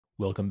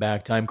Welcome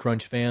back, Time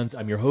Crunch fans.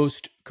 I'm your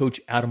host, Coach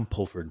Adam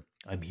Pulford.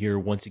 I'm here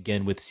once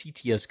again with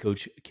CTS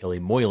coach Kellie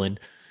Moylan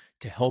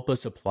to help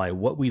us apply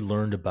what we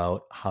learned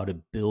about how to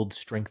build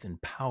strength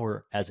and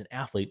power as an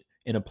athlete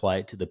and apply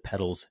it to the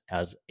pedals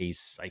as a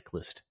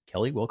cyclist.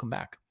 Kellie, welcome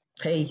back.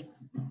 Hey.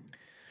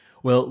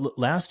 Well,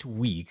 last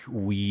week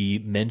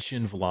we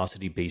mentioned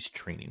velocity-based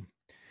training.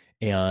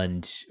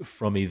 And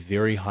from a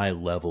very high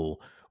level,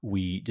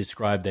 we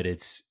described that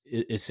it's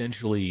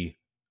essentially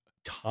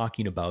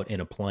talking about and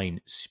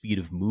applying speed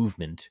of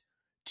movement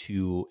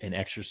to an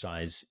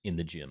exercise in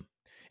the gym.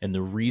 And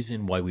the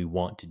reason why we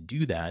want to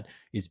do that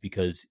is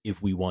because if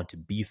we want to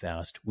be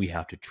fast, we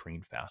have to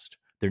train fast.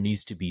 There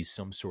needs to be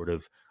some sort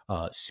of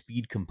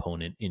speed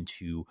component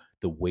into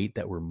the weight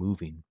that we're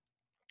moving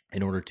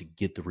in order to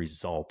get the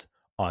result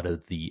out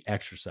of the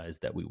exercise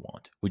that we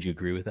want. Would you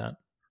agree with that?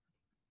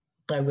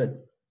 I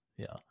would.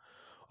 Yeah.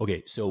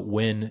 Okay. So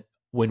when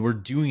we're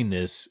doing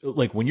this,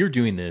 like when you're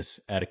doing this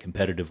at a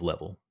competitive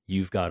level,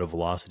 you've got a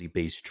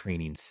velocity-based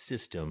training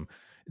system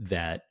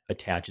that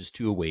attaches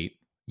to a weight,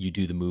 you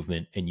do the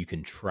movement, and you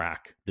can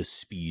track the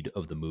speed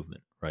of the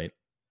movement, right?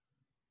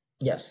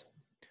 Yes.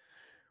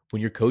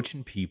 When you're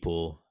coaching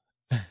people,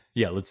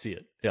 yeah, let's see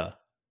it. Yeah.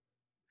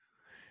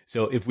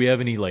 So if we have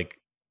any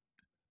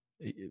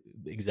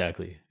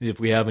exactly.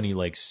 If we have any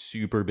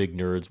super big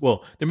nerds,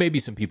 well, there may be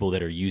some people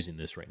that are using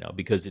this right now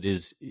because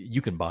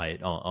you can buy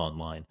it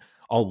online.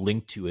 I'll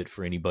link to it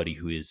for anybody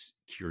who is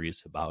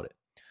curious about it.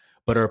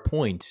 But our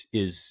point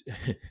is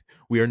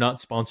we are not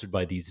sponsored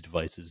by these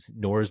devices,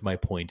 nor is my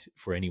point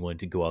for anyone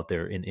to go out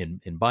there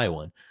and buy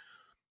one.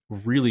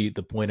 Really,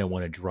 the point I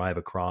want to drive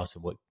across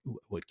and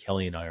what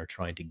Kellie and I are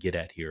trying to get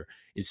at here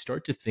is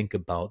start to think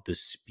about the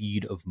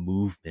speed of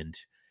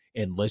movement.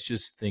 And let's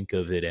just think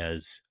of it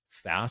as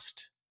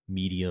fast,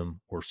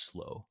 medium, or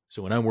slow.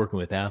 So when I'm working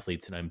with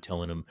athletes and I'm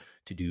telling them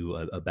to do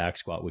a back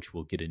squat, which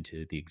we'll get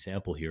into the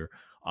example here,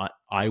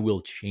 I will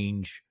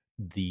change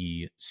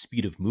the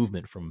speed of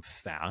movement from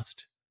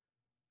fast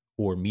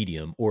or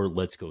medium, or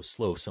let's go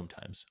slow.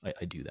 Sometimes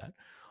I do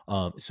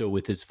that. So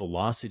with this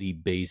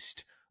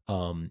velocity-based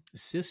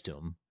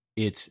system,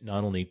 it's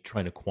not only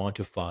trying to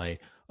quantify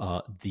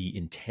the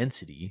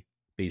intensity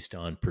based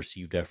on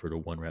perceived effort or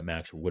one rep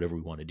max or whatever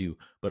we want to do,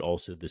 but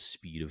also the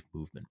speed of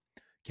movement.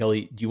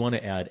 Kellie, do you want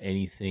to add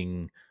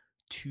anything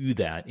to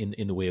that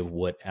in the way of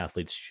what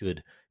athletes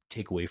should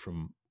take away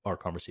from our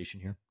conversation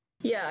here?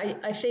 Yeah,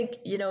 I think,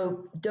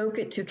 don't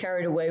get too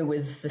carried away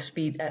with the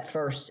speed at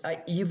first.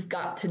 You've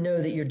got to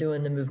know that you're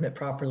doing the movement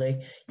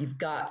properly. You've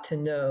got to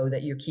know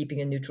that you're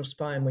keeping a neutral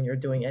spine when you're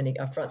doing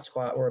a front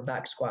squat or a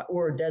back squat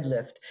or a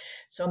deadlift.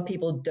 Some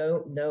people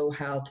don't know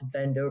how to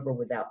bend over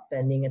without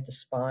bending at the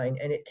spine,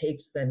 and it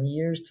takes them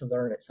years to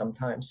learn it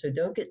sometimes. So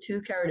don't get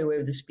too carried away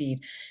with the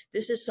speed.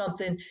 This is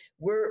something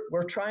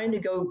we're trying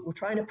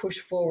to push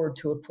forward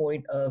to a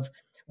point of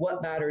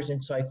what matters in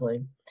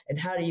cycling. And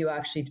how do you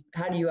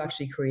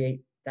actually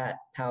create that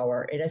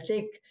power? And I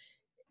think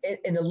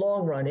in the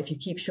long run, if you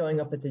keep showing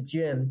up at the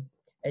gym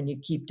and you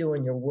keep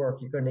doing your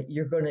work,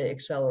 you're gonna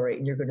accelerate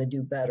and you're gonna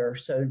do better.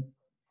 So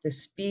the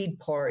speed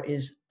part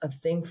is a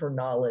thing for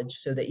knowledge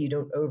so that you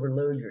don't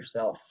overload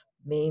yourself,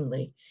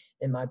 mainly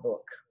in my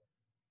book.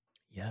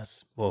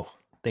 Yes. Well,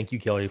 thank you,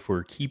 Kellie,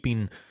 for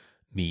keeping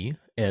me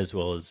as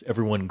well as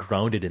everyone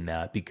grounded in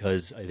that,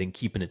 because I think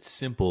keeping it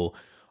simple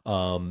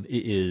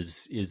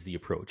is the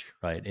approach,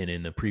 right? And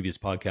in the previous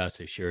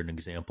podcast, I shared an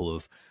example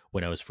of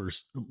when I was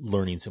first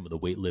learning some of the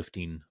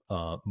weightlifting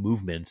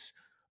movements.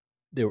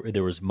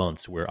 There was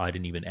months where I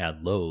didn't even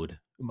add load.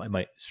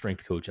 My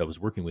strength coach I was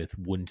working with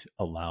wouldn't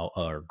allow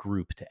our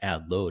group to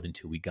add load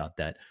until we got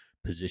that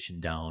position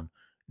down,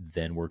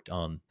 then worked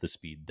on the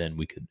speed, then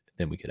we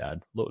could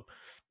add load.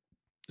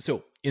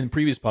 So in the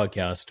previous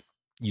podcast,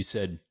 you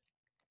said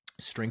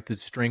strength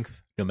is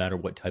strength no matter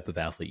what type of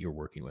athlete you're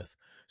working with.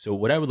 So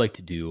what I would like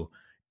to do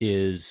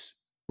is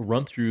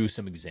run through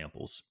some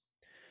examples.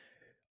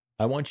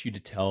 I want you to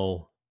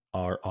tell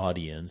our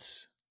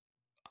audience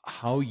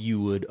how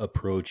you would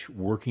approach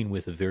working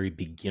with a very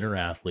beginner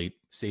athlete.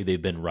 Say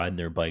they've been riding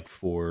their bike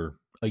for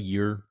a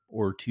year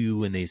or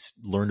two and they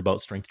learned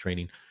about strength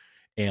training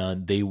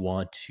and they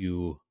want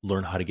to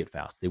learn how to get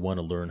fast. They want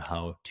to learn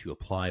how to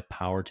apply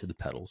power to the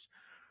pedals.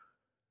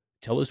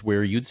 Tell us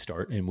where you'd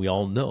start. And we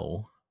all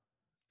know,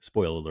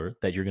 spoiler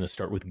alert, that you're going to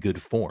start with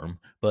good form,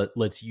 but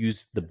let's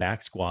use the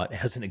back squat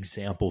as an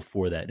example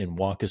for that and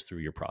walk us through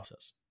your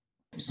process.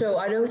 So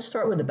I don't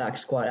start with the back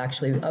squat,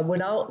 actually.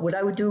 What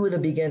I would do with a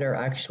beginner,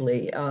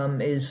 actually,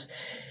 is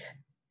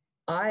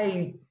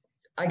I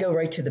go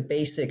right to the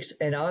basics,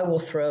 and I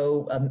will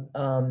throw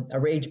a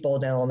rage ball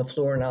down on the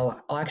floor, and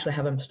I'll actually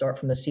have them start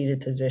from a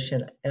seated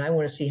position, and I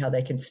want to see how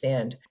they can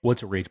stand.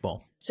 What's a rage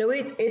ball? So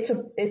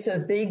it's a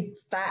big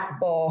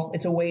fat ball.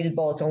 It's a weighted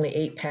ball. It's only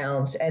 8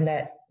 pounds, and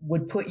that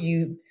would put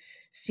you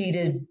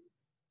seated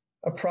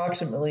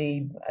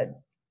approximately,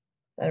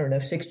 I don't know,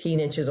 16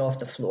 inches off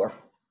the floor.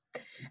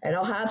 And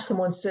I'll have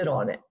someone sit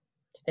on it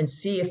and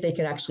see if they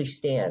can actually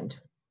stand,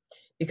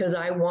 because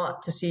I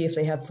want to see if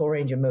they have full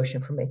range of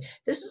motion for me.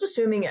 This is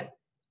assuming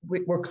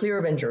we're clear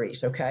of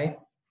injuries, okay?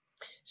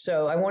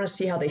 So I want to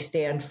see how they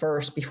stand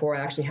first before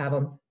I actually have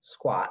them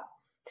squat.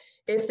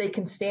 If they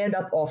can stand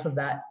up off of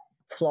that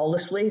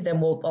flawlessly, then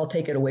I'll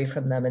take it away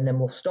from them, and then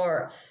we'll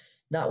start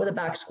not with a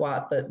back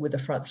squat, but with a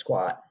front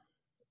squat.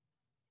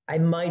 I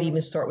might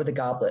even start with a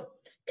goblet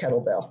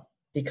kettlebell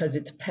because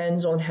it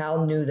depends on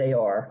how new they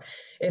are.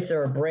 If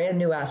they're a brand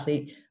new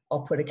athlete,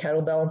 I'll put a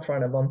kettlebell in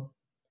front of them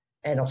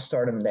and I'll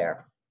start them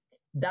there.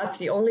 That's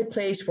the only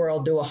place where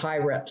I'll do a high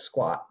rep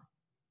squat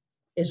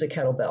is a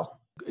kettlebell.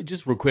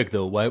 Just real quick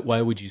though,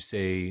 why would you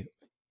say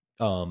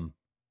um,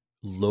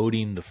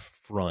 loading the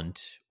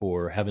front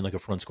or having like a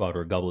front squat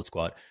or a goblet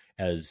squat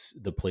as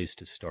the place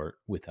to start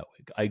with that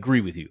way? I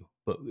agree with you,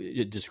 but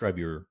describe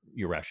your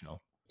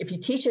rationale. If you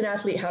teach an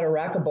athlete how to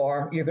rack a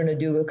bar, you're going to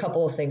do a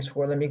couple of things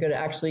for them. You're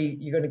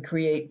going to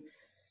create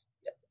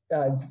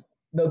uh,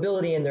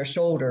 mobility in their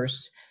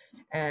shoulders,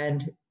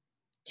 and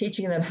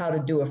teaching them how to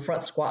do a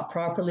front squat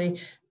properly.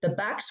 The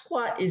back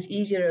squat is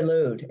easier to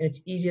load and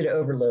it's easier to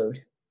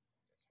overload.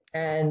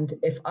 And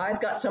if I've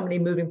got somebody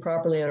moving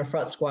properly on a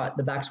front squat,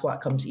 the back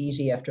squat comes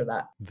easy after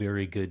that.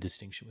 Very good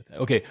distinction with that.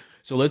 Okay,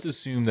 so let's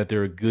assume that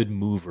they're a good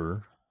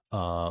mover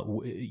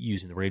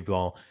using the raid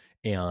ball,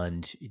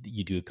 and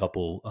you do a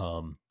couple,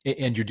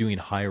 and you're doing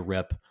high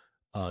rep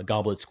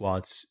goblet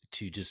squats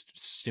to just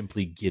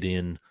simply get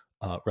in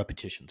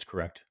repetitions,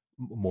 correct?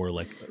 More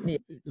like Yeah,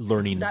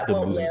 learning that the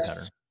won't movement pattern.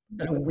 last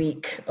but a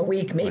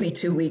week, maybe Right.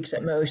 2 weeks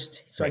at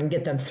most, so I Right. can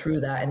get them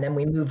through that, and then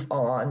we move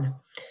on.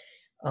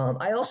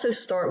 I also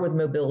start with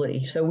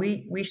mobility. So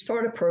we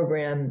start a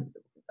program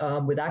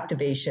with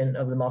activation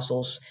of the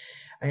muscles.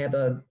 I have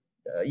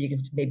you can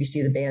maybe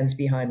see the bands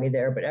behind me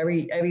there, but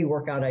every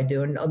workout I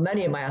do, and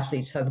many of my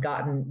athletes have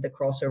gotten the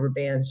crossover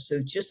bands. So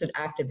it's just an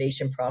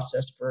activation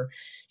process for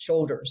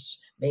shoulders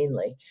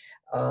mainly.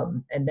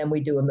 And then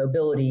we do a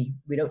mobility.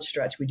 We don't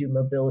stretch. We do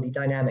mobility,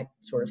 dynamic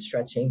sort of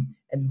stretching,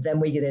 and then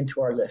we get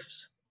into our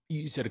lifts.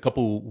 You said a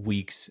couple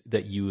weeks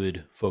that you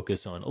would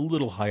focus on a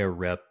little higher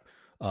rep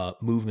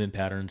movement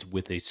patterns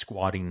with a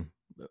squatting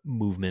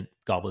movement,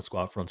 goblet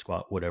squat, front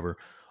squat, whatever.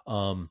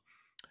 Um,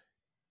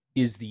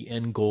 is the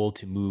end goal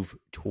to move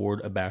toward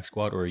a back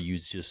squat, or are you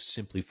just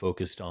simply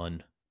focused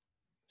on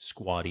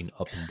squatting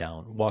up and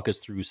down? Walk us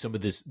through some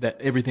of this,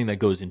 that everything that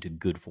goes into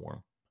good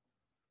form.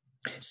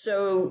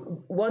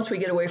 So once we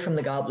get away from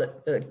the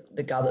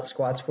goblet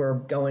squats, we're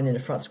going into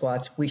front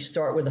squats. We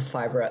start with a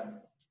 5 rep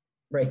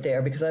right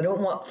there because I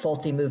don't want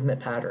faulty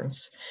movement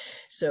patterns.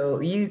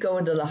 So you go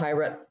into the high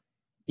rep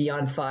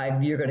beyond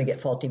 5, you're going to get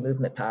faulty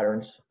movement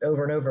patterns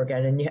over and over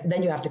again, and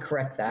then you have to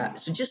correct that.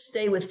 So just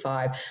stay with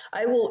 5.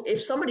 I will,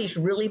 if somebody's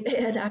really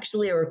bad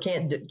actually, or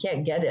can't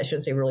get it. I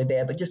shouldn't say really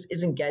bad, but just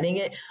isn't getting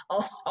it.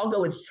 I'll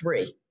go with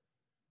 3.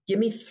 Give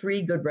me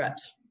 3 good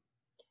reps,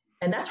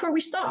 and that's where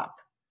we stop.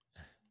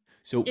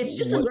 So It's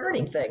just a what?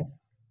 learning thing.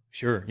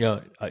 Sure,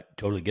 yeah, I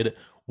totally get it.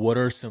 What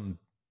are some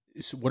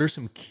what are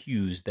some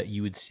cues that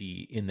you would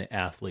see in the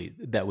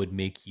athlete that would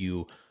make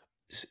you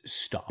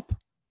stop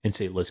and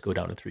say, "Let's go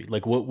down to 3"?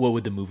 Like, what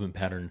would the movement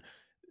pattern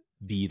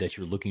be that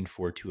you're looking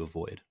for to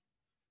avoid?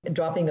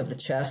 Dropping of the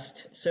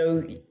chest.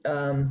 So,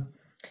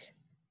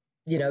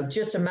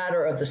 just a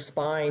matter of the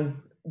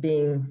spine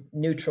being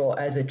neutral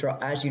as you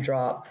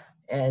drop,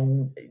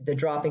 and the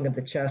dropping of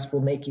the chest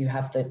will make you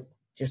have to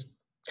just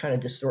kind of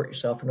distort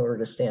yourself in order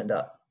to stand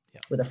up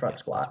Yeah, with a front yeah, that's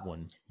squat.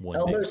 one big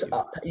Elbows cue.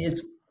 up.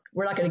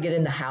 We're not going to get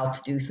into how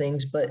to do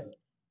things, but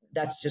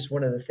that's just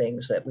one of the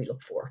things that we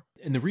look for.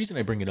 And the reason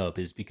I bring it up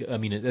is because I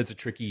mean that's a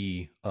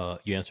tricky.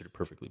 You answered it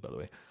perfectly, by the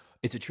way.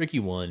 It's a tricky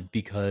one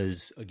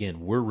because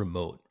again, we're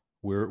remote.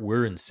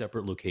 We're in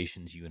separate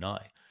locations, you and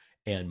I,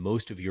 and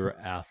most of your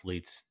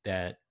athletes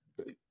that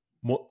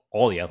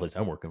all the athletes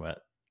I'm working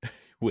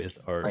with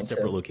are Mine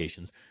separate too.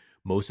 locations.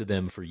 Most of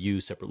them for you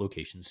separate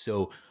locations.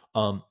 So,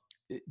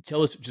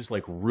 tell us just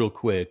like real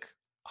quick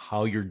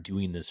how you're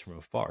doing this from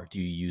afar. Do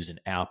you use an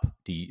app?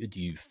 Do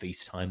you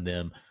FaceTime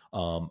them?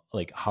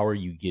 Like how are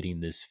you getting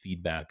this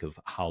feedback of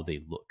how they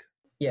look?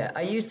 Yeah,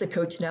 I use the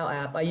Coach Now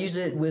app. I use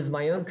it with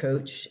my own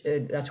coach.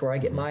 That's where I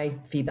get Hmm. my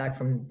feedback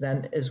from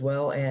them as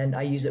well. And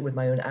I use it with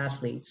my own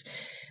athletes.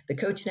 The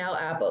Coach Now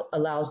app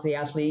allows the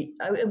athlete,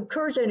 I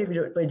encourage anybody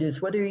to do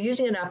this, whether you're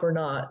using an app or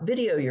not,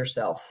 video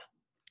yourself.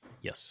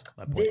 Yes,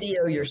 my point.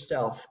 Video Yep.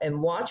 yourself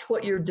and watch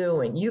what you're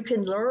doing. You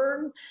can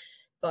learn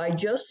by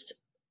just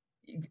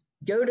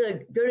go to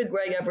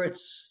Greg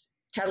Everett's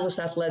Catalyst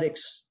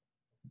Athletics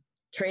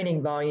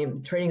training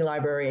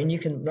library, and you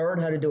can learn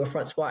how to do a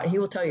front squat. He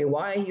will tell you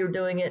why you're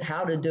doing it,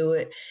 how to do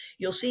it.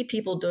 You'll see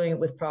people doing it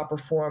with proper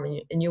form,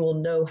 and you will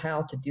know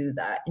how to do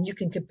that, and you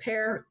can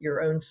compare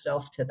your own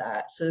self to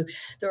that. So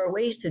there are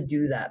ways to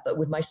do that, but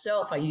with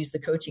myself I use the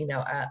Coaching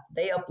Now app.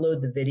 They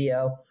upload the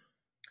video.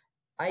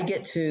 I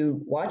get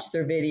to watch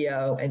their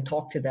video and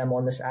talk to them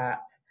on this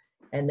app,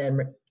 and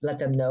then let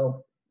them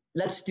know,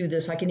 let's do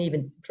this. I can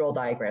even draw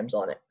diagrams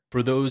on it.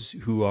 For those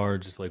who are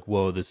just like,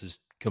 whoa, this is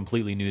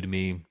completely new to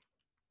me.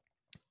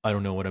 I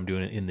don't know what I'm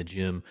doing in the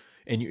gym.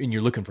 and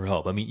you're looking for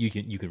help, I mean, you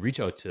can reach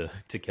out to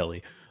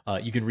Kelly.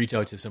 You can reach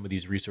out to some of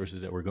these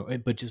resources that we're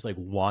going, but just like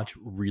watch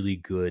really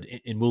good,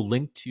 and we'll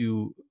link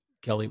to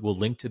Kelly. We'll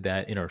link to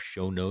that in our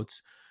show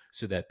notes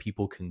so that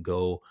people can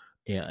go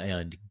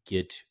and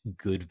get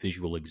good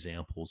visual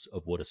examples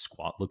of what a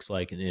squat looks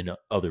like, and in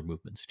other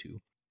movements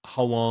too.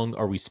 How long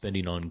are we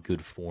spending on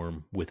good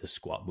form with a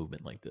squat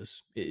movement like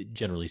this?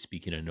 Generally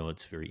speaking, I know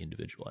it's very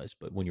individualized,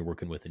 but when you're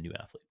working with a new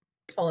athlete,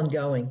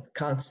 Ongoing,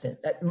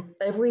 constant.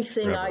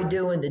 Everything I forever, right?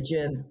 do in the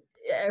gym,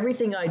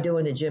 everything I do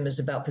in the gym is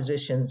about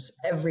positions,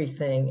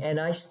 everything. And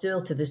I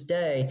still, to this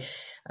day,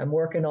 I'm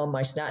working on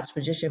my snatch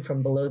position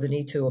from below the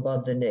knee to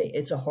above the knee.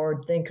 It's a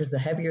hard thing because the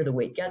heavier the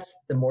weight gets,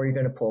 the more you're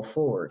going to pull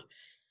forward.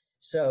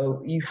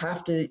 So you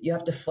have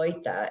to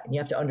fight that, and you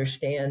have to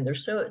understand.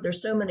 There's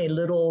so many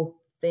little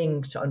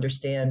things to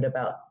understand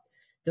about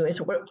doing.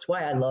 It's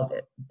why I love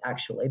it,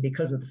 actually,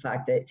 because of the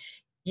fact that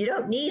you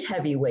don't need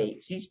heavy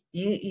weights.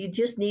 You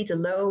just need to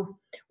know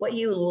what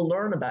you will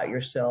learn about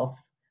yourself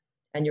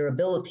and your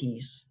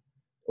abilities,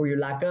 or your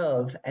lack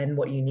of, and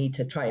what you need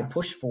to try and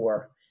push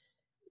for.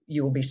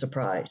 You will be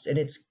surprised, and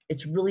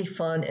it's really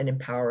fun and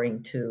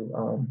empowering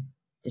to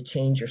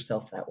change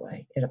yourself that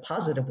way, in a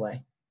positive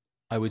way.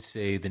 I would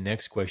say the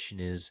next question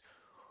is,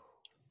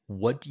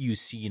 what do you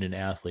see in an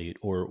athlete,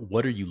 or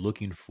what are you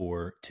looking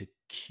for to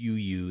cue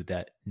you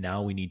that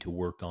now we need to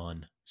work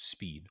on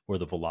speed or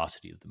the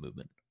velocity of the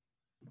movement?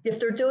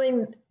 If they're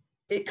doing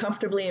it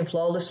comfortably and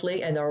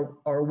flawlessly and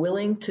are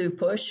willing to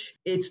push,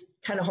 it's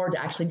kind of hard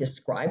to actually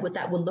describe what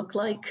that would look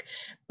like.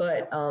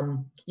 But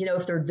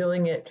if they're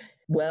doing it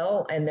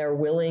well and they're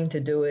willing to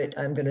do it,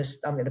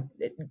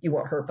 you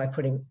won't hurt by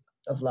putting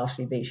a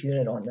velocity based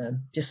unit on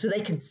them, just so they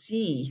can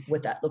see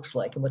what that looks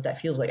like and what that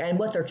feels like and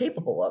what they're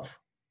capable of.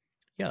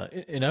 Yeah,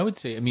 and I would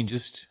say, I mean,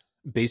 just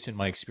based in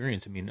my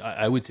experience, I mean,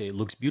 I would say it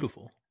looks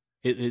beautiful.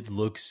 It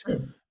looks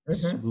Mm-hmm.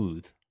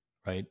 smooth,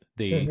 right?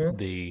 Mm-hmm.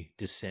 They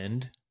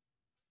descend,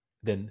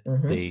 then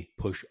Mm-hmm. they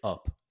push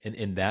up,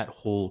 and that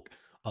whole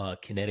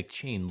kinetic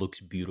chain looks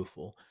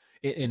beautiful.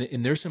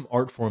 And there's some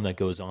art form that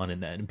goes on in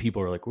that, and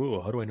people are like,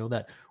 "Oh, how do I know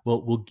that?"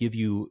 Well, we'll give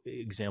you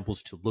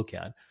examples to look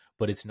at,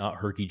 but it's not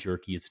herky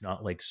jerky. It's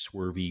not like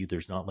swervy.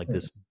 There's not like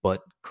this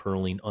butt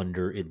curling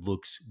under. It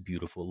looks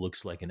beautiful. It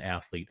looks like an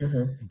athlete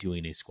Mm-hmm.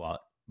 doing a squat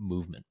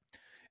movement.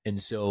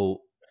 And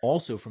so,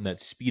 also from that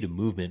speed of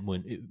movement,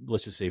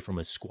 let's just say from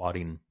a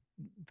squatting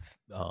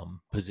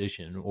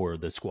position or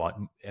the squat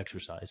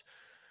exercise,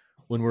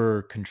 when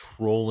we're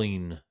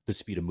controlling the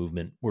speed of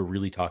movement, we're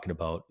really talking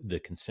about the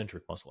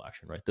concentric muscle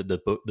action, right?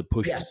 The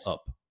pushing Yes.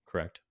 up,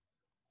 correct?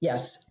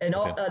 Yes. And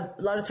Okay. a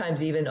lot of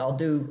times, even I'll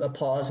do a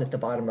pause at the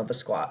bottom of a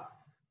squat.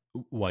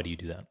 Why do you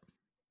do that?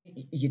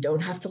 You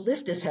don't have to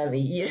lift as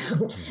heavy.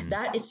 Hmm.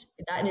 That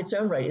in its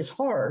own right is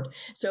hard.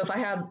 So if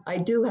I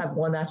do have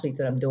one athlete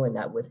that I'm doing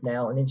that with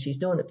now, and then she's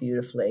doing it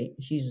beautifully.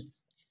 She's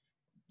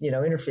in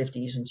her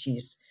 50s, and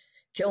she's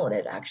killing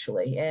it,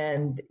 actually.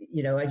 And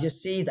I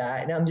just see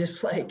that, and I'm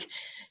just like,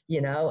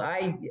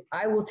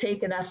 I will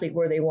take an athlete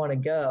where they want to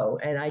go,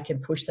 and I can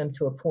push them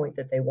to a point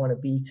that they want to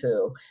be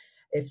to.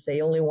 If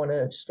they only want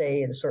to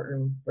stay in a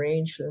certain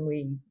range, then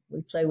we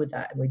play with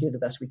that, and we do the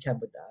best we can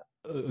with that.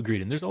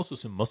 Agreed. And there's also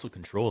some muscle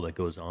control that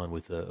goes on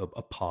with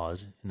a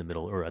pause in the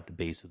middle or at the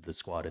base of the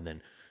squat, and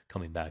then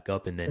coming back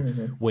up. And then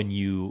Mm-hmm. when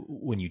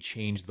you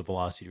change the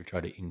velocity or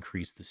try to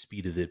increase the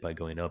speed of it by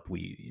going up,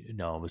 we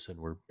now all of a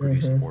sudden we're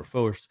producing Mm-hmm. more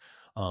force,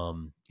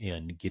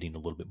 and getting a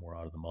little bit more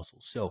out of the muscle.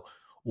 So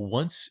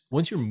once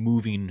you're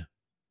moving,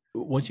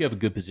 once you have a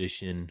good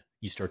position,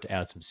 you start to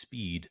add some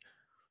speed.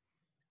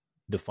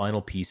 The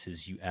final piece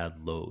is you add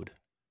load.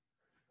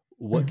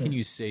 What can Mm-hmm.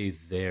 you say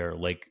there?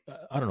 Like,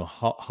 I don't know,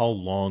 how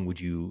long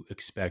would you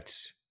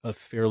expect a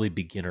fairly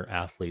beginner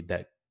athlete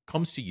that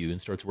comes to you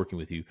and starts working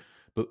with you,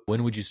 but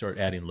when would you start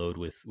adding load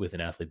with an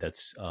athlete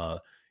that's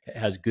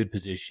has good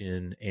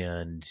position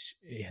and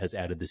has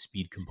added the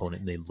speed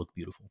component and they look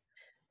beautiful?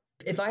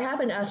 If I have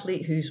an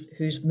athlete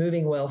who's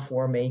moving well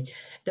for me,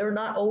 they're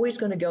not always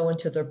going to go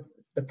into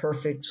the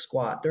perfect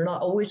squat. They're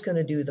not always going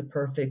to do the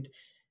perfect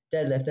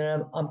deadlift.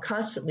 And I'm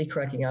constantly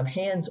correcting. I'm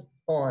hands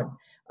on.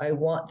 I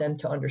want them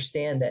to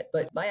understand that.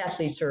 But my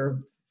athletes are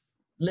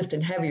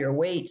lifting heavier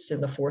weights in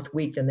the fourth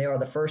week than they are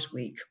the first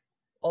week.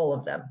 All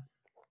of them.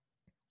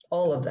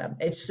 All of them.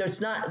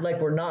 It's not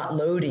like we're not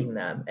loading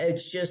them.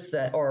 It's just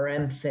that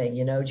RM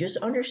thing, just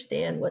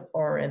understand what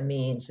RM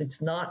means.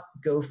 It's not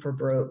go for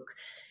broke.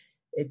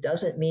 It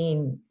doesn't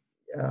mean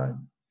uh,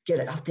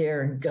 get out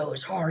there and go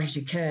as hard as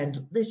you can.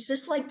 It's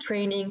just like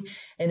training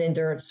and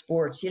endurance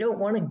sports. You don't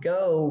want to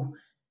go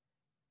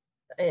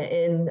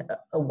in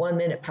a 1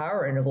 minute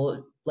power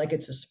interval like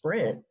it's a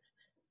sprint.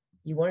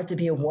 You want it to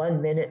be a Yep.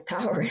 1 minute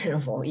power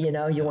interval. You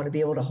Yeah. want to be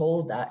able to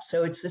hold that.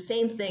 So it's the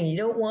same thing. You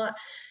don't want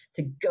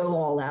to go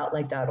all out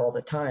like that all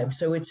the time.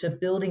 So it's a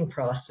building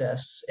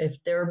process.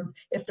 If they're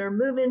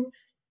moving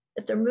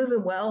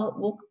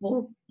well,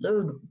 we'll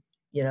load.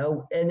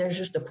 And there's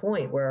just a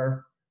point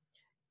where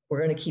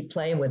we're going to keep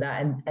playing with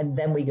that, and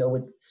then we go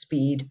with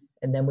speed,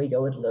 and then we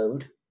go with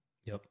load,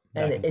 Yep.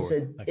 and Back and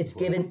forth, back and it's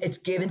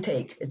forth. give and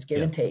take. It's give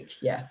Yeah. and take.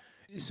 Yeah.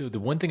 So the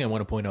one thing I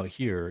want to point out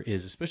here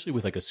is, especially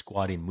with like a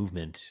squatting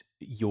movement,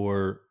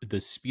 the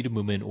speed of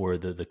movement or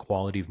the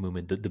quality of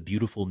movement, the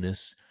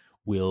beautifulness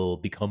will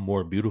become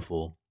more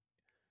beautiful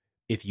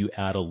if you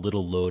add a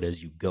little load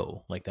as you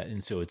go like that.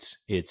 And so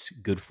it's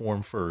good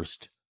form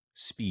first,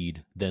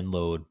 speed, then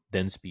load,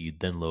 then speed,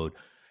 then load,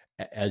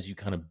 as you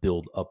kind of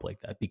build up like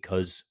that.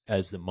 Because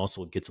as the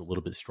muscle gets a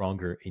little bit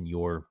stronger and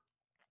your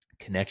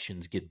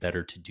connections get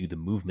better to do the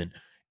movement,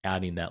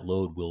 adding that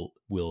load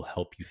will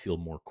help you feel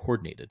more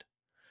coordinated.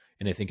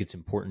 And I think it's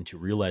important to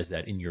realize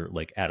that in your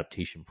like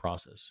adaptation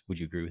process. Would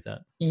you agree with that?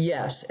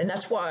 Yes, and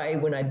that's why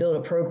when I build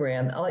a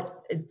program,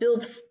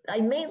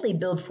 I mainly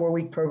build 4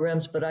 week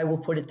programs, but I will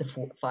put it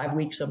to 5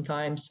 weeks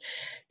sometimes,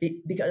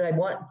 because I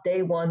want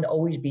day one to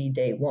always be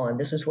day one.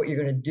 This is what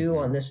you're going to do Hmm.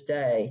 on this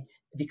day.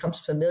 It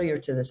becomes familiar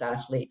to this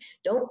athlete.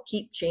 Don't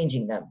keep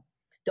changing them.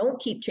 Don't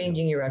keep Yeah.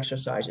 changing your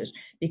exercises.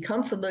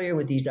 Become familiar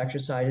with these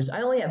exercises.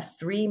 I only have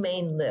three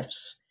main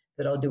lifts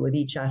that I'll do with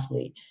each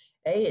athlete.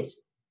 A,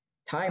 it's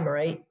time,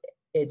 right?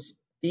 It's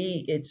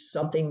B, it's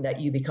something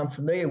that you become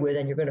familiar with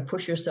and you're going to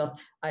push yourself.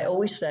 I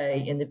always say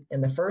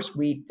in the first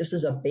week, this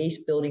is a base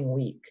building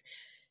week.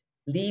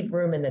 Leave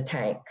room in the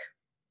tank.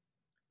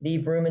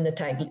 Leave room in the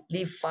tank.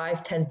 Leave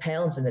 5, 10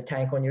 pounds in the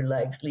tank on your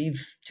legs.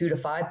 Leave 2 to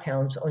 5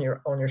 pounds on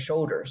your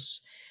shoulders.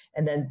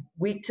 And then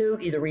week two,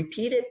 either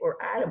repeat it or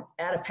add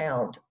a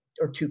pound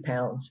or 2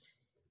 pounds.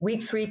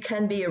 Week three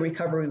can be a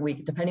recovery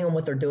week, depending on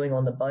what they're doing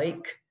on the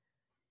bike.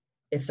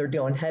 If they're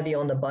doing heavy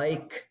on the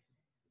bike,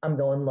 I'm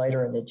going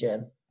lighter in the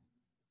gym.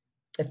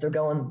 If they're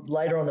going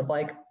lighter on the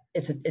bike,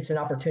 it's an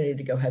opportunity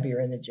to go heavier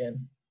in the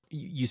gym.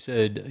 You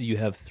said you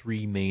have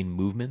three main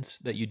movements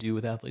that you do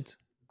with athletes.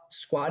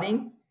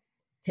 Squatting,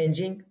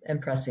 hinging,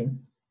 and pressing.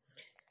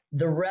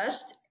 The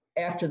rest,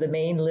 after the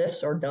main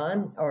lifts are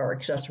done, are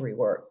accessory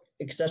work.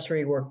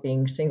 Accessory work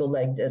being single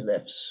leg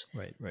deadlifts,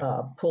 Right,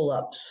 right. pull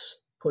ups,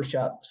 push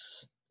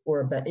ups,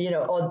 or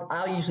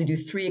I'll usually do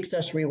three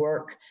accessory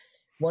work.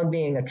 One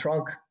being a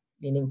trunk,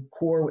 meaning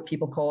core, what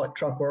people call it,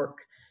 trunk work,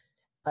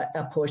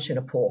 a push and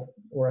a pull,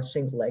 or a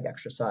single leg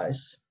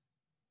exercise,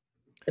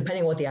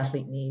 depending on what the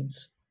athlete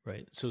needs.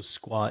 Right. So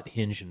squat,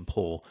 hinge, and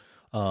pull.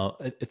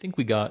 I think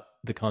we got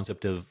the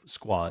concept of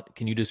squat.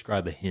 Can you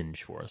describe a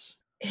hinge for us?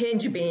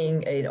 Hinge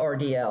being an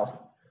RDL.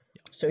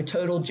 So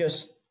total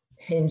just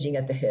hinging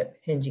at the hip,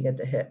 hinging at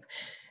the hip.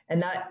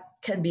 And that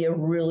can be a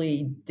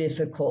really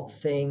difficult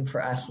thing for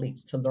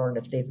athletes to learn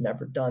if they've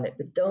never done it,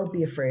 but don't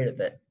be afraid of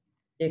it.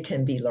 It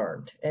can be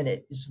learned. And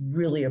it is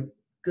really a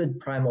good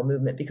primal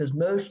movement because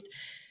most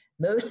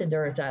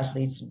endurance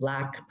athletes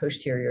lack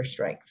posterior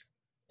strength,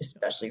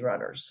 especially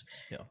runners.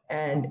 Yeah.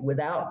 And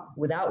without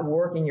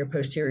working your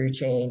posterior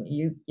chain,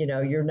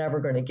 you're never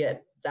going to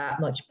get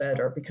that much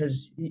better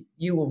because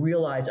you will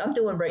realize I'm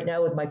doing right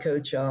now with my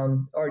coach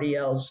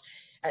RDLs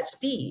at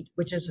speed,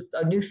 which is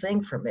a new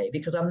thing for me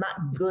because I'm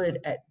not good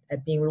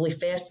at being really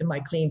fast in my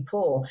clean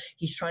pull.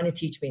 He's trying to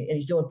teach me, and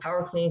he's doing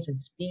power cleans and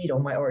speed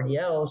on my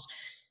RDLs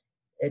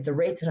at the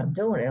rate that I'm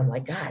doing it. I'm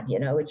like, God,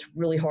 it's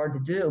really hard to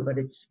do, but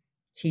it's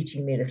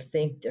teaching me to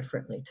think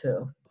differently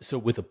too. So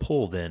with a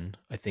pull, then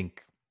I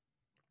think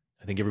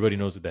everybody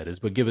knows what that is.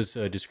 But give us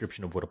a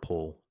description of what a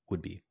pull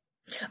would be.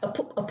 A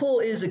pull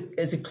is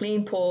a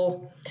clean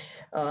pull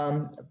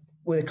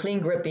with a clean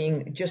grip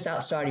being just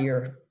outside of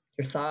your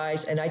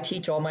thighs. And I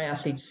teach all my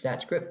athletes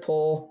snatch, grip,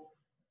 pull.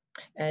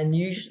 And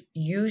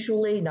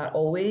usually, not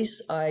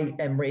always, I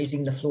am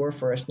raising the floor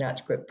for a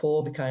snatch, grip,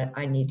 pull because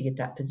I need to get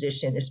that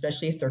position,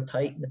 especially if they're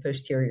tight in the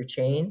posterior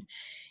chain.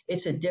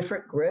 It's a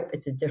different grip.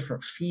 It's a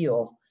different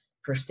feel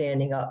for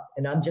standing up.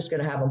 And I'm just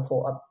going to have them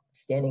pull up,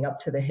 standing up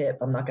to the hip.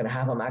 I'm not going to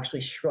have them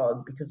actually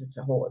shrug because it's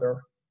a whole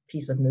other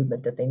piece of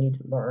movement that they need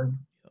to learn.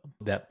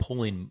 That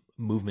pulling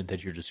movement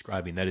that you're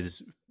describing,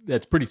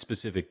 that's pretty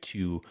specific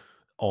to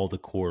all the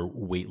core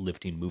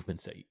weightlifting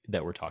movements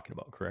that we're talking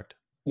about, correct?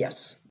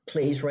 Yes,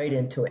 plays right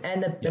into it.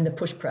 And the Yeah. and the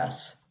push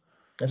press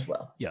as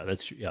well. Yeah,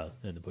 that's true. Yeah,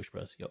 and the push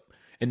press. Yep.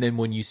 And then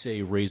when you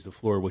say raise the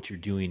floor, what you're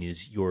doing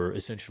is you're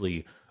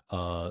essentially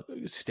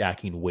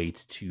stacking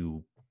weights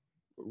to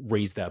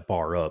raise that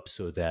bar up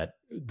so that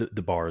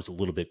the bar is a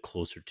little bit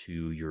closer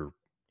to your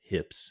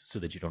hips so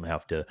that you don't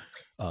have to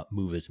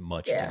move as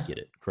much to Yeah. get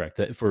it. Correct.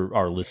 That for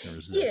our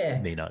listeners that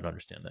Yeah. may not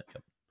understand that.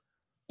 Yep.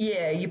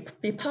 Yeah, you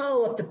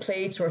pile up the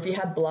plates, or if you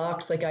have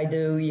blocks like I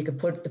do, you can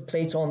put the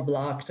plates on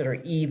blocks that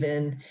are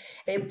even.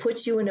 It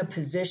puts you in a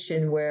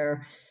position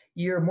where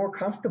you're more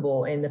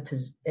comfortable in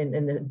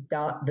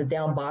the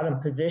down bottom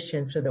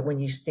position, so that when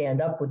you stand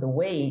up with the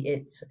weight,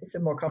 it's a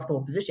more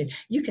comfortable position.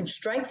 You can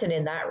strengthen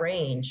in that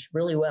range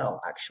really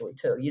well, actually,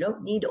 too. You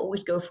don't need to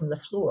always go from the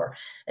floor.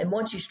 And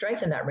once you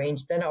strengthen that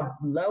range, then I'll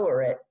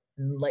lower it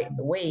and lighten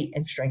the weight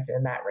and strengthen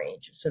in that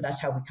range. So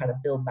that's how we kind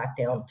of build back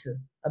Yeah. down to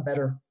a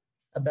better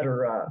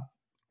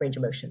range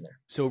of motion there.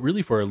 So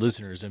really for our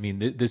listeners, I mean,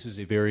 this is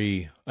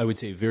I would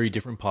say, a very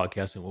different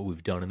podcast than what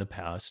we've done in the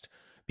past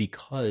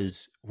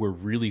because we're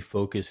really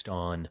focused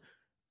on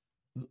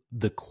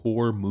the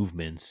core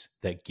movements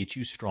that get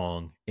you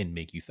strong and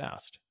make you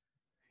fast.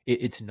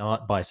 It's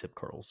not bicep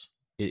curls.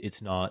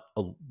 It's not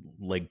a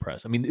leg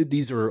press. I mean,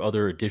 these are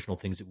other additional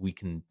things that we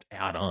can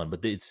add on,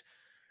 but it's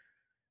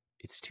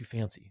too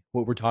fancy.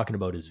 What we're talking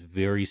about is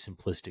very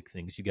simplistic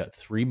things. You got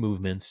three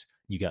movements,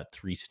 you got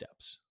three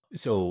steps.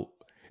 So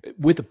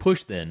with the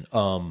push, then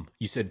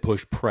you said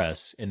push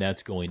press, and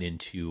that's going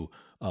into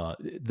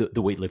the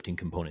weightlifting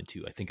component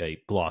too. I think I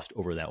glossed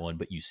over that one,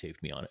 but you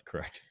saved me on it.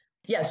 Correct?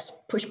 Yes,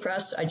 push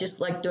press. I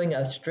just like doing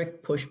a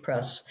strict push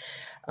press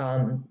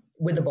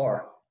with a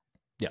bar,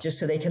 Yeah. just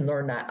so they can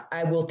learn that.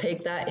 I will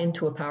take that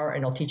into a power,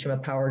 and I'll teach them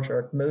a power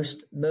jerk.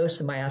 Most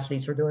of my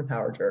athletes are doing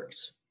power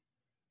jerks.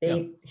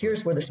 Yeah.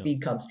 Here's where the 100%.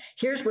 speed comes.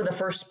 Here's where the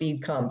first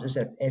speed comes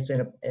is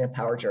in a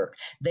power jerk.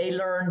 They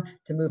learn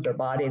to move their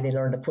body, they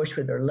learn to push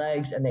with their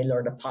legs, and they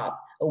learn to pop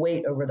a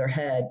weight over their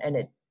head, and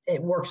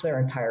it works their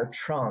entire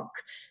trunk.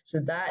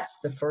 So that's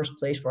the first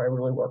place where I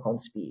really work on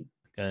speed.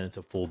 And it's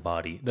a full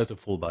body. That's a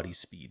full body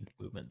speed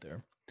movement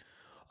there.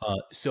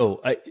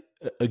 So I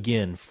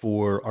again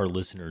for our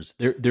listeners,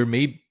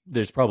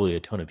 there's probably a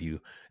ton of you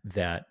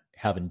that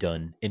haven't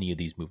done any of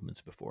these movements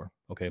before.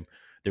 Okay,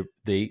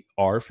 they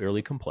are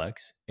fairly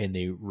complex and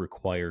they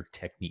require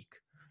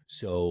technique.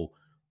 So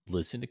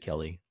listen to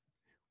Kellie,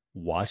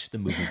 watch the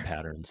movement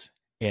patterns,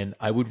 and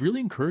I would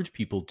really encourage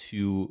people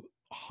to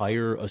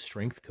hire a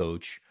strength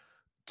coach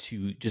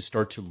to just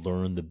start to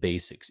learn the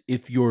basics.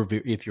 If you're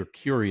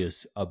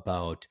curious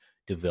about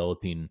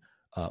developing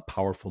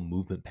powerful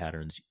movement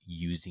patterns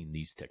using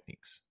these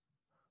techniques,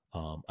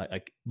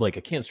 I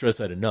can't stress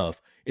that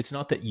enough. It's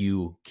not that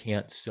you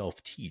can't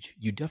self teach;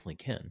 you definitely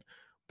can,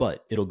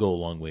 but it'll go a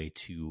long way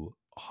to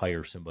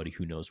hire somebody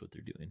who knows what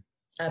they're doing.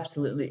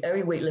 Absolutely.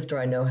 Every weightlifter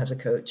I know has a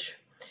coach,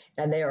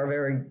 and they are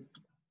very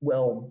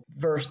well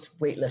versed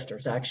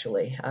weightlifters.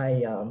 Actually,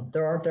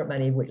 there aren't that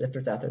many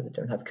weightlifters out there that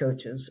don't have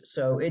coaches.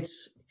 So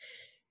it's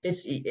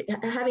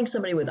having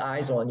somebody with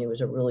eyes on you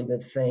is a really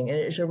good thing, and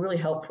it's a really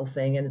helpful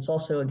thing. And it's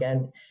also,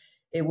 again,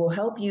 it will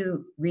help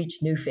you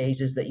reach new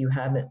phases that you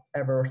haven't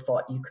ever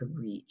thought you could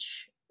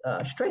reach.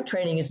 Strength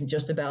training isn't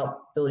just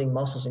about building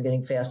muscles and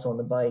getting fast on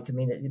the bike. I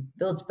mean, it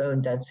builds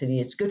bone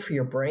density. It's good for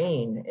your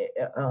brain.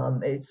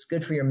 It's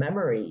good for your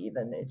memory.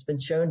 Even it's been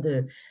shown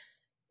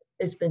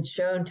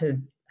to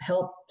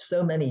help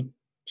so many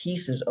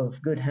pieces of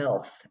good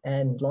health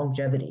and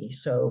longevity.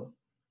 So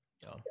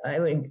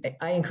Yeah.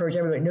 I encourage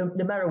everybody,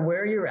 no matter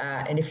where you're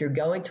at, and if you're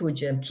going to a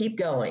gym, keep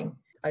going.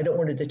 I don't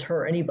want to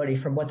deter anybody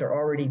from what they're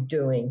already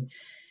doing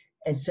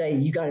and say,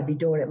 you got to be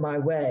doing it my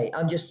way.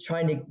 What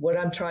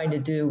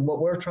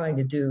we're trying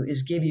to do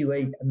is give you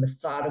a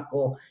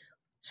methodical,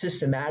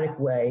 systematic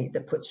way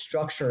that puts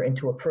structure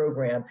into a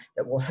program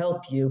that will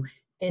help you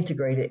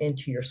integrate it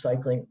into your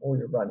cycling or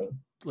your running.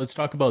 Let's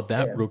talk about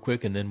that Yeah. real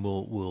quick, and then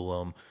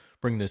we'll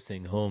bring this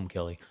thing home,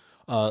 Kellie.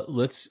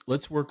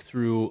 Let's work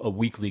through a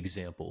weekly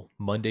example,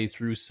 Monday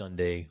through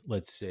Sunday.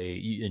 Let's say,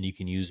 and you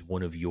can use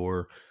one of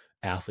your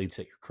athletes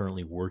that you're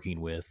currently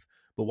working with.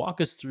 But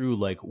walk us through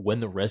like when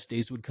the rest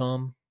days would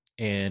come,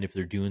 and if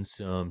they're doing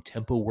some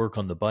tempo work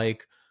on the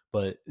bike,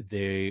 but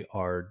they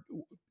are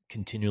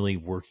continually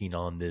working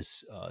on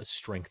this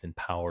strength and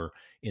power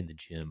in the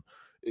gym.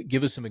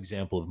 Give us some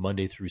example of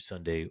Monday through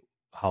Sunday,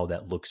 how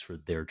that looks for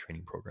their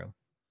training program.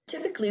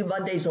 Typically,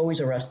 Monday's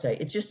always a rest day.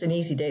 It's just an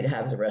easy day to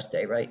have as a rest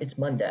day, right? It's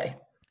Monday.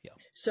 Yeah.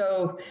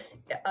 So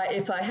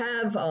if I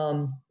have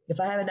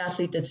an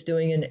athlete that's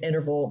doing an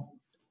interval,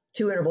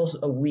 2 intervals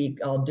a week,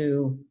 I'll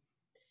do,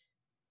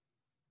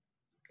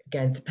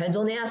 again, it depends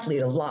on the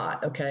athlete a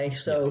lot. Okay.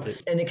 So, Yeah.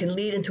 and it can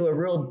lead into a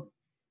real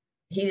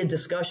heated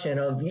discussion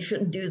of you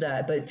shouldn't do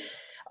that. But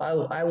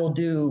I will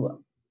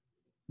do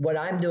what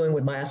I'm doing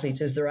with my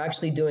athletes is they're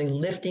actually doing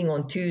lifting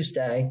on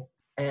Tuesday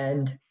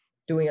and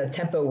doing a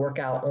tempo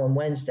workout on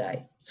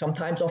Wednesday.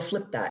 Sometimes I'll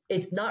flip that.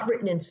 It's not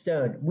written in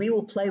stone. We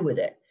will play with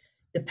it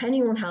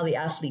depending on how the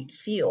athlete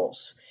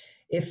feels.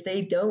 If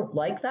they don't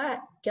like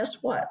that,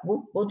 guess what?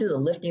 We'll do the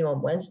lifting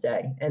on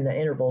Wednesday and the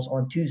intervals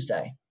on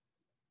Tuesday.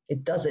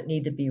 It doesn't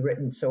need to be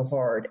written so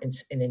hard and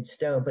in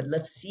stone, but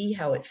let's see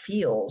how it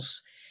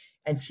feels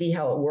and see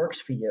how it works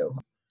for you.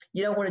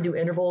 You don't want to do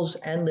intervals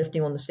and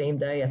lifting on the same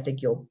day. I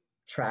think you'll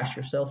trash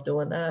yourself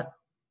doing that.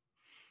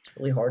 It's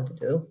really hard to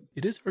do.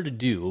 It is hard to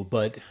do,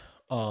 but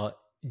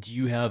do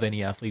you have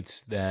any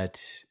athletes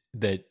that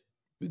that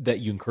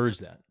you encourage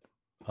that?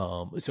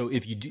 So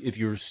if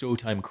you're so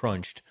time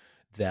crunched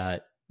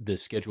that the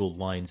schedule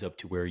lines up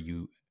to where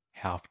you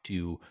have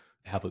to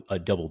have a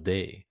double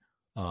day,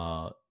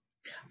 uh,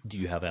 do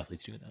you have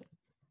athletes doing that?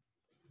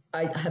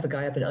 I have a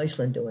guy up in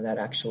Iceland doing that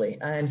actually,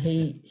 and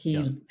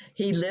Yeah.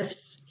 he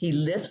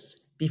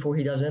lifts before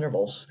he does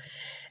intervals,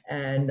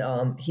 and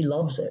he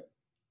loves it.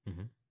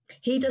 Hmm.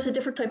 He does a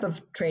different type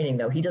of training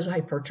though. He does a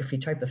hypertrophy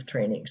type of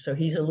training, so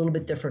he's a little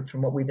bit Hmm. different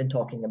from what we've been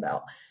talking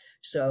about.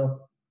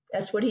 So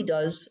that's what he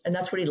does, and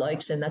that's what he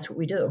likes, and that's what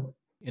we do.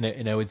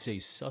 And I would say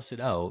suss it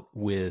out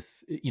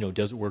with,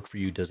 does it work for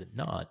you? Does it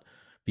not?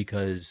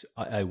 Because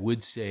I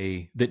would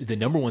say that the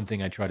number one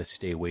thing I try to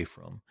stay away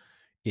from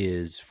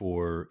is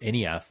for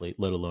any athlete,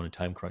 let alone a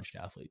time crunched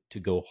athlete,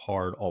 to go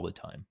hard all the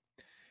time.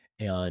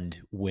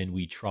 And when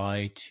we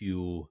try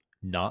to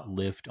not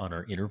lift on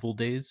our interval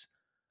days,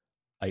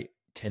 I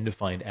tend to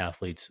find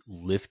athletes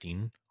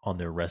lifting on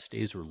their rest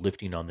days or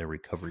lifting on their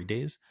recovery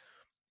days.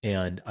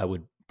 And I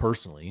would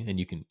personally, and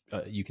you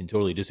can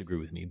totally disagree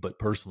with me, but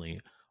personally,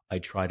 I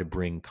try to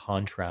bring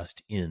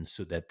contrast in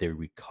so that they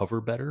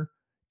recover better,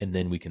 and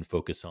then we can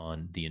focus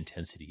on the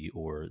intensity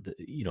or the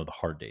the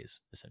hard days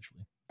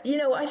essentially.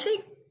 I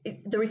think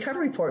the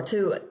recovery part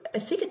too. I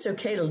think it's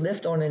okay to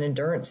lift on an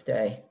endurance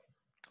day.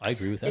 I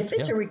agree with that. If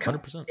it's Yeah, a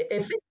 100%.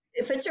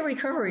 if it's a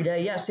recovery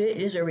day, yes, it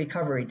is a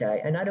recovery day,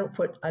 and I don't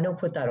put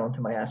that onto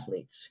my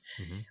athletes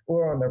Hmm.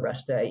 or on the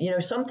rest day.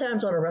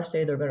 Sometimes on a rest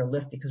day they're going to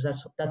lift because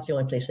that's the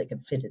only place they can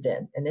fit it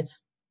in, and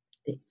it's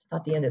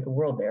not the end of the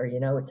world there.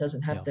 It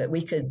doesn't have Yeah, to.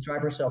 We could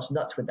drive ourselves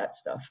nuts with that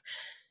stuff.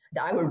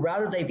 I would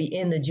rather they be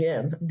in the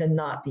gym than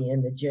not be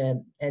in the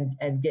gym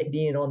and get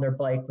being on their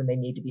bike when they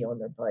need to be on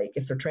their bike.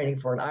 If they're training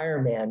for an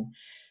Ironman,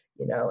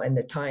 and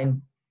the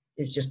time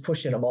is just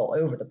pushing them all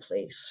over the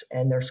place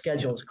and their yeah,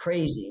 schedule is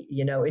crazy.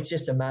 It's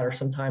just a matter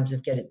sometimes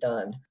of get it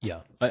done. yeah.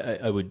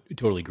 I would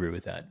totally agree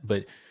with that.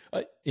 But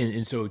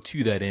and so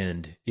to that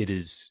end, it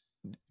is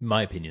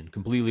my opinion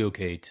completely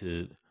okay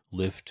to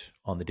lift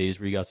on the days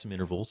where you got some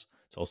intervals.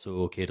 It's also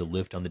okay to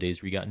lift on the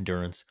days where you got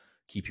endurance.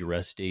 Keep your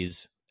rest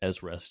days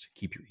as rest.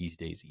 Keep your ease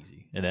days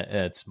easy, and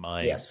that's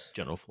my Yes,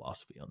 general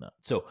philosophy on that.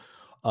 So,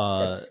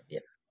 uh, that's yeah.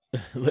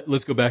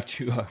 let's go back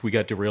to we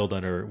got derailed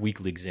on our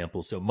weekly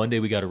example. So Monday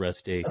we got a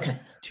rest day, Okay.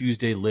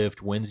 Tuesday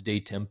lift, Wednesday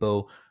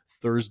tempo,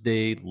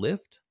 Thursday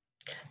lift,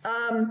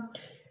 Um,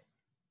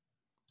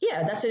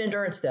 yeah, that's an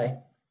endurance day.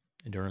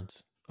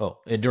 endurance. Oh,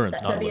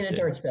 endurance, not That'd a be an lift day.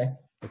 endurance day.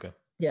 Okay.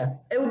 Yeah,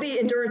 it would be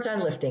endurance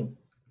and lifting.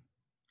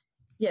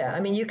 Yeah,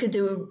 I mean, you could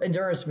do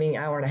endurance meaning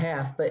hour and a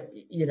half, but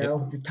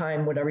Yep. the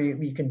time, whatever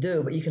you can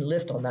do, but you can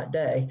lift on that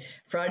day.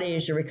 Friday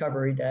is your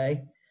recovery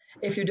day.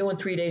 If you're doing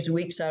 3 days a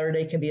week,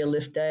 Saturday can be a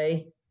lift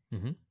day.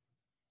 Hmm.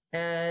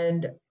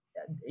 And,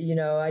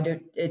 I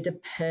do, it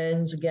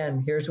depends.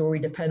 Again, here's where we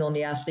depend on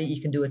the athlete.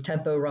 You can do a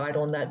tempo ride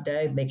on that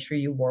day. Make sure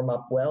you warm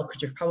up well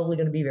because you're probably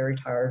going to be very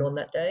tired on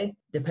that day,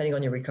 depending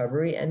on your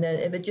recovery. And then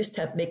if it just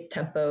make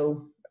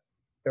tempo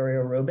very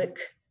aerobic,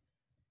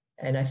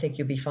 and I think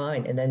you'll be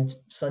fine. And then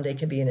Sunday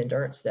can be an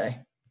endurance day.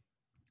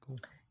 Cool.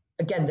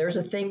 Again, there's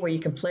a thing where you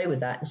can play with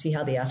that and see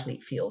how the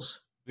athlete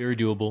feels. Very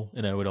doable.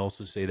 And I would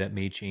also say that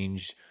may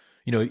change,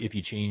 if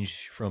you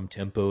change from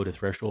tempo to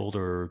threshold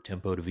or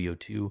tempo to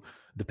VO2,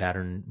 the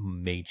pattern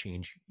may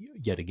change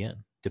yet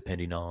again,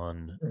 depending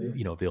on,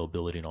 Mm.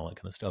 availability and all that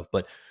kind of stuff.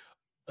 But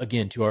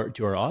again, to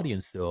our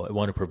audience though, I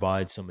want to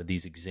provide some of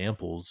these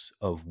examples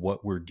of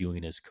what we're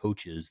doing as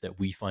coaches that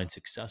we find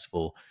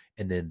successful,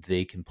 and then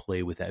they can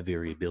play with that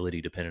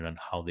variability depending on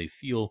how they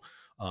feel,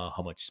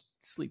 how much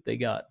sleep they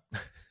got,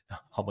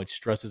 how much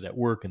stress is at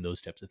work, and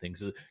those types of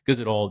things, because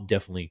it all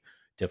definitely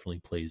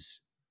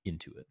plays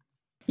into it.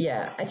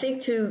 Yeah, I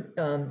think too,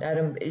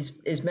 Adam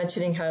is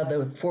mentioning how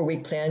the 4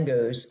 week plan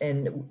goes,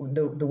 and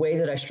the way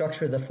that I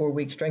structure the 4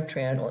 week strength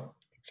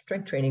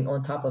training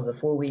on top of the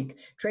 4 week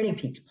training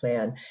peaks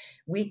plan.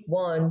 Week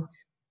one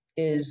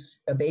is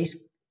a base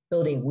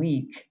building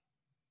week,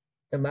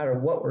 no matter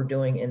what we're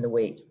doing in the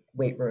weight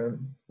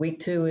room. Week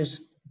two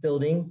is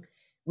building.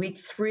 Week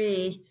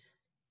three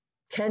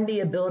can be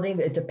a building.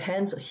 It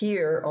depends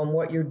here on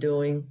what you're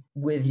doing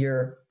with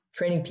your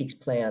training peaks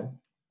plan.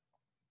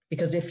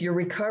 Because if you're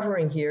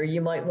recovering here,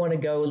 you might want to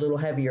go a little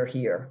heavier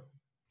here.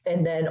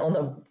 And then on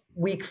the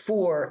week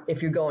four,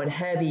 if you're going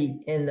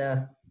heavy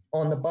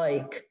on the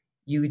bike,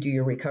 you do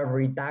your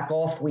recovery back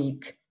off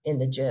week in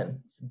the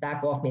gym. So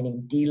back off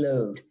meaning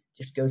deload.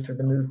 Just go through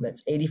the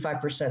movements.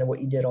 85% of what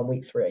you did on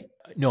week three.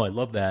 No, I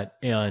love that.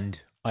 And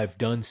I've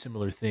done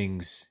similar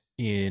things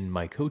in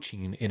my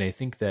coaching. And I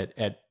think that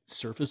at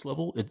surface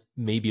level, it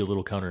may be a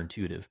little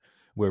counterintuitive,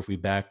 where if we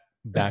back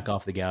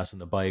off the gas on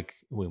the bike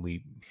when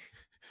we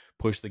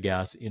push the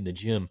gas in the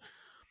gym.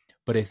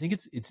 But I think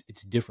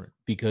it's different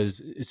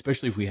because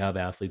especially if we have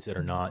athletes that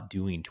are not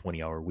doing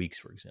 20-hour weeks,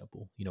 for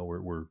example,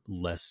 we're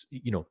less,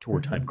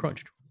 toward time Mm-hmm.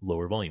 crunched,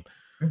 lower volume.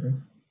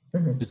 Mm-hmm.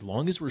 Mm-hmm. As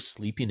long as we're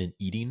sleeping and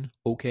eating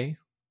okay,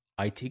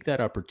 I take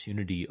that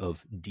opportunity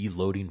of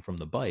deloading from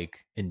the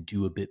bike and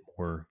do a bit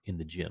more in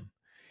the gym.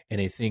 And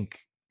I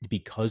think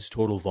because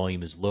total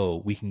volume is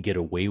low, we can get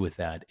away with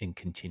that and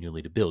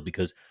continually to build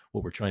because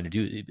what we're trying to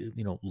do,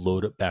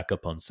 load it back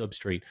up on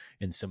substrate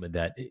and some of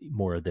that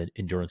more of that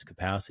endurance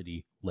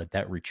capacity, let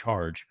that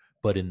recharge.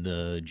 But in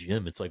the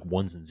gym, it's like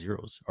ones and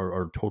zeros.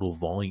 Our total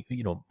volume,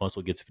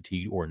 muscle gets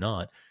fatigued or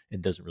not,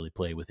 and doesn't really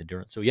play with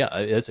endurance. So yeah,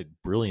 that's a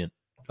brilliant.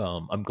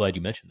 I'm glad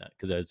you mentioned that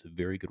because that's a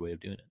very good way of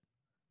doing it.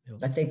 Yeah.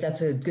 I think that's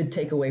a good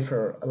takeaway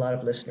for a lot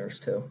of listeners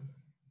too.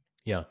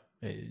 Yeah,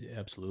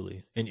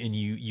 absolutely. And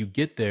you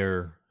get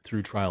there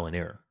through trial and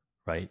error,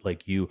 right?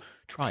 Like you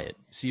try it,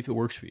 see if it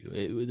works for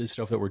you. The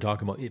stuff that we're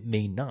talking about, it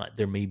may not.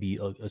 There may be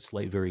a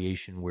slight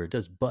variation where it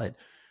does, but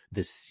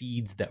the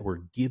seeds that we're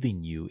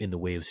giving you in the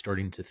way of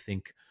starting to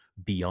think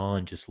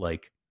beyond just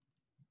like,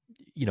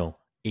 you know,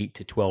 8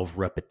 to 12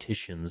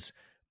 repetitions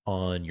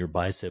on your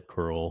bicep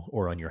curl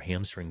or on your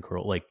hamstring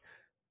curl, like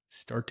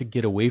start to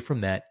get away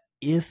from that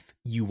if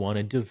you want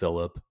to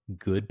develop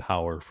good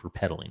power for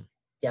pedaling.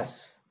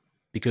 Yes.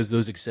 Because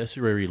those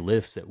accessory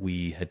lifts that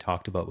we had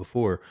talked about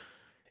before,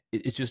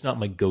 it's just not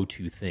my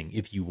go-to thing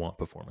if you want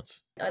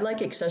performance. I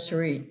like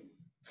accessory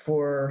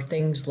for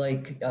things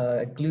like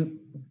glute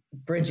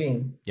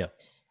bridging. Yeah.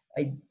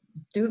 I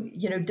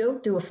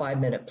don't do a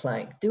 5-minute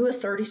plank. Do a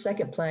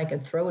 30-second plank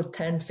and throw a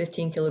 10,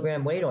 15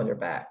 kilogram weight on your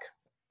back.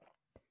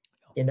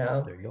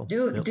 There you go.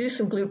 Do Yep. do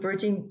some glute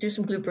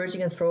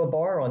bridging and throw a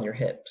bar on your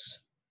hips.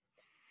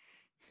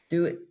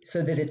 Do it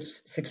so that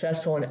it's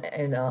successful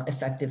and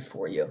effective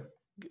for you.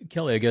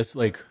 Kelly, I guess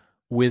like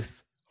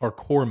with our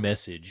core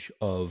message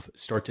of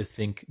start to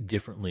think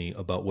differently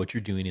about what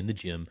you're doing in the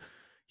gym,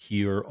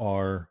 here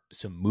are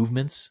some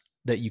movements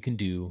that you can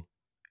do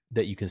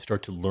that you can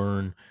start to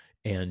learn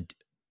and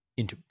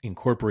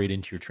incorporate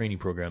into your training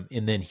program.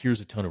 And then here's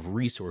a ton of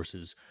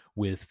resources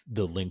with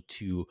the link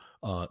to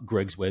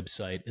Greg's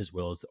website, as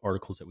well as the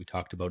articles that we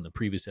talked about in the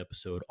previous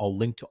episode. I'll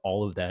link to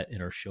all of that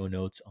in our show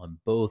notes on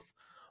both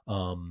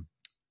um,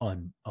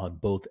 on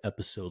both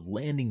episode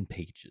landing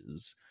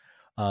pages.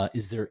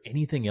 Is there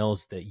anything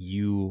else that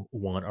you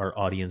want our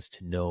audience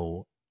to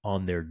know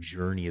on their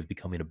journey of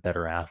becoming a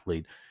better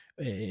athlete?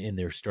 And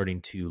they're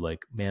starting to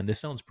like, man, this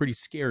sounds pretty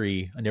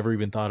scary. I never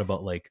even thought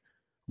about like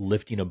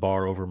lifting a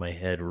bar over my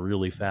head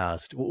really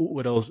fast.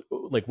 What else?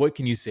 Like, what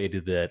can you say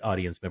to that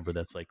audience member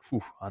that's like,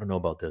 I don't know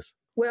about this?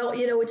 Well,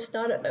 it's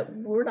not.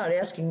 We're not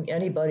asking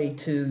anybody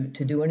to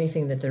do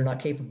anything that they're not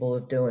capable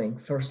of doing.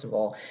 First of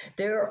all,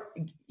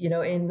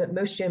 in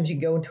most gyms,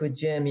 you go into a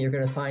gym, you're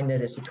going to find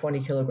that it's a 20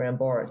 kilogram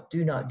bar.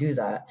 Do not do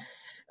that.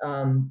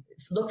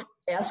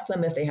 Ask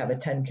them if they have a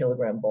 10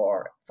 kilogram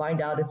bar.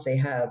 Find out if they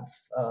have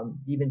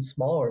even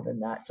smaller than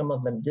that. Some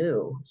of them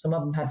do. Some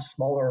of them have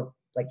smaller,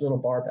 like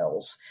little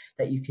barbells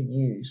that you can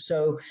use.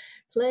 So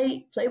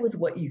play with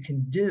what you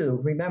can do.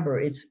 Remember,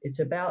 it's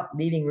about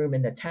leaving room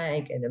in the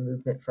tank and the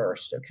movement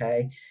first.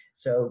 Okay,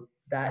 so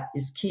that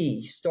is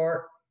key.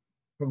 Start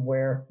from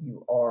where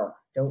you are.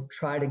 Don't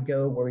try to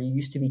go where you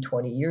used to be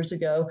 20 years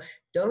ago.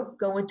 Don't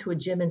go into a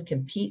gym and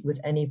compete with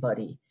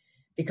anybody,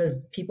 because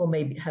people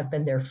may have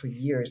been there for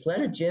years.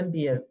 Let a gym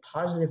be a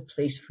positive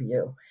place for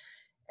you,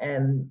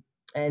 and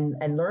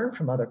learn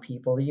from other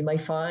people. You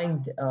might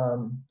find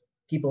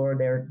people are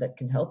there that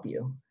can help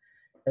you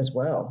as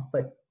well.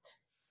 But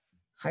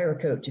hire a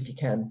coach if you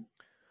can.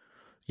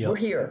 We're Yep.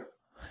 here.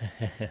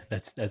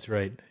 That's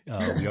right.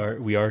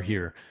 We are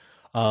here.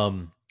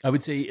 I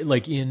would say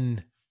like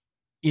in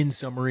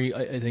summary,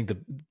 I think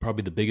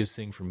probably the biggest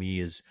thing for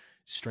me is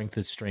strength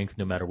is strength,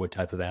 no matter what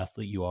type of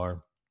athlete you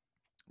are,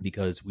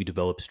 because we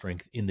develop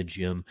strength in the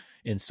gym.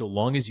 And so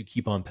long as you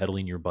keep on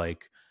pedaling your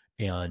bike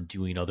and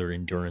doing other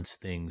endurance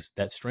things,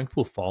 that strength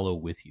will follow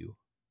with you.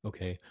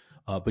 Okay.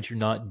 But you're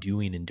not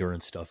doing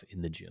endurance stuff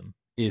in the gym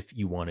if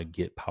you want to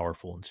get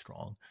powerful and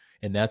strong.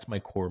 And that's my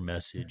core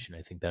message. And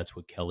I think that's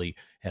what Kelly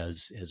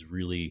has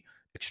really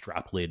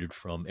extrapolated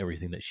from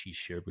everything that she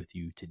shared with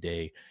you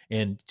today.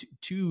 And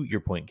to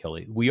your point,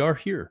 Kelly, we are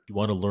here. You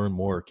want to learn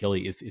more,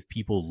 Kelly, if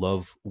people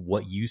love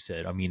what you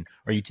said. I mean,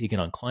 are you taking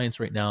on clients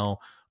right now?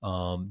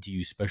 Do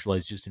you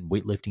specialize just in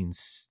weightlifting?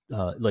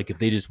 Like if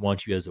they just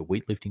want you as a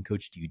weightlifting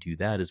coach, do you do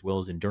that as well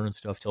as endurance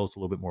stuff? Tell us a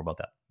little bit more about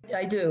that.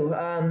 I do.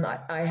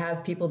 I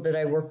have people that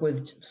I work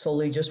with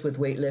solely just with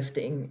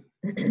weightlifting.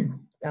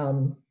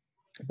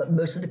 But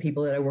most of the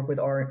people that I work with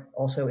are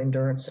also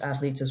endurance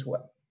athletes as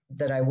well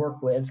that I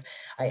work with.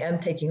 I am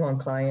taking on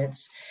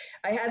clients.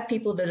 I have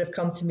people that have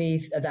come to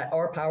me that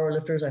are power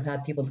lifters. I've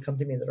had people that come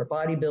to me that are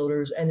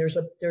bodybuilders, and there's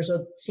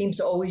a seems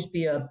to always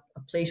be a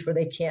place where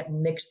they can't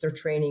mix their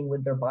training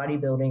with their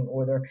bodybuilding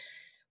or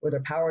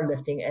their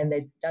powerlifting, and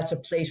that's a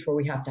place where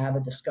we have to have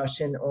a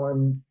discussion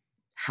on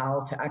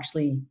how to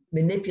actually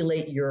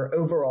manipulate your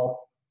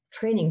overall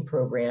training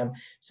program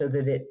so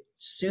that it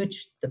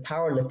suits the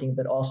powerlifting,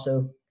 but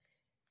also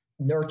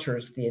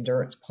nurtures the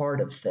endurance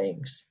part of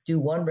things. Do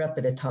one rep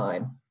at a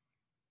time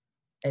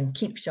and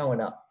keep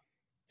showing up.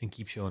 And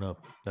keep showing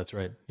up. That's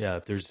right. Yeah.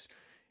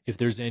 If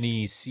there's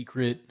any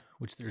secret,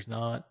 which there's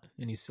not,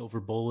 any silver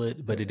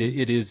bullet, but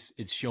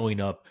it's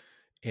showing up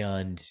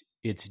and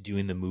it's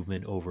doing the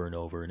movement over and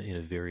over in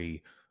a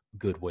very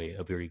good way,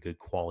 a very good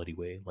quality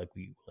way, like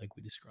we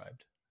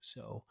described.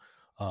 So,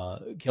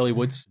 Kelly,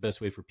 what's the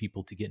best way for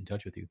people to get in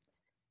touch with you?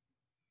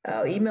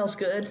 Email's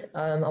good.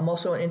 I'm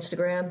also on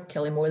Instagram,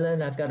 Kellie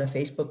Moylan. I've got a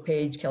Facebook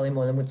page, Kellie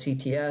Moylan with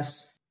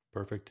CTS.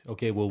 Perfect.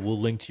 Okay. Well, we'll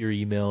link to your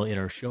email in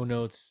our show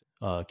notes.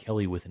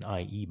 Kelly with an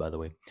IE, by the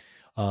way.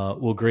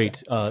 Well,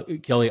 great.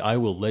 Kelly, I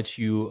will let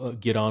you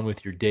get on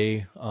with your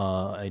day.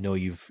 I know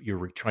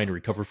you're trying to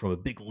recover from a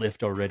big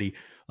lift already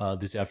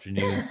this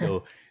afternoon.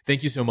 So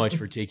thank you so much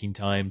for taking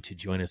time to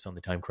join us on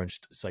the Time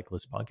Crunched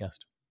Cyclist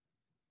podcast.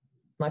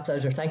 My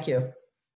pleasure. Thank you.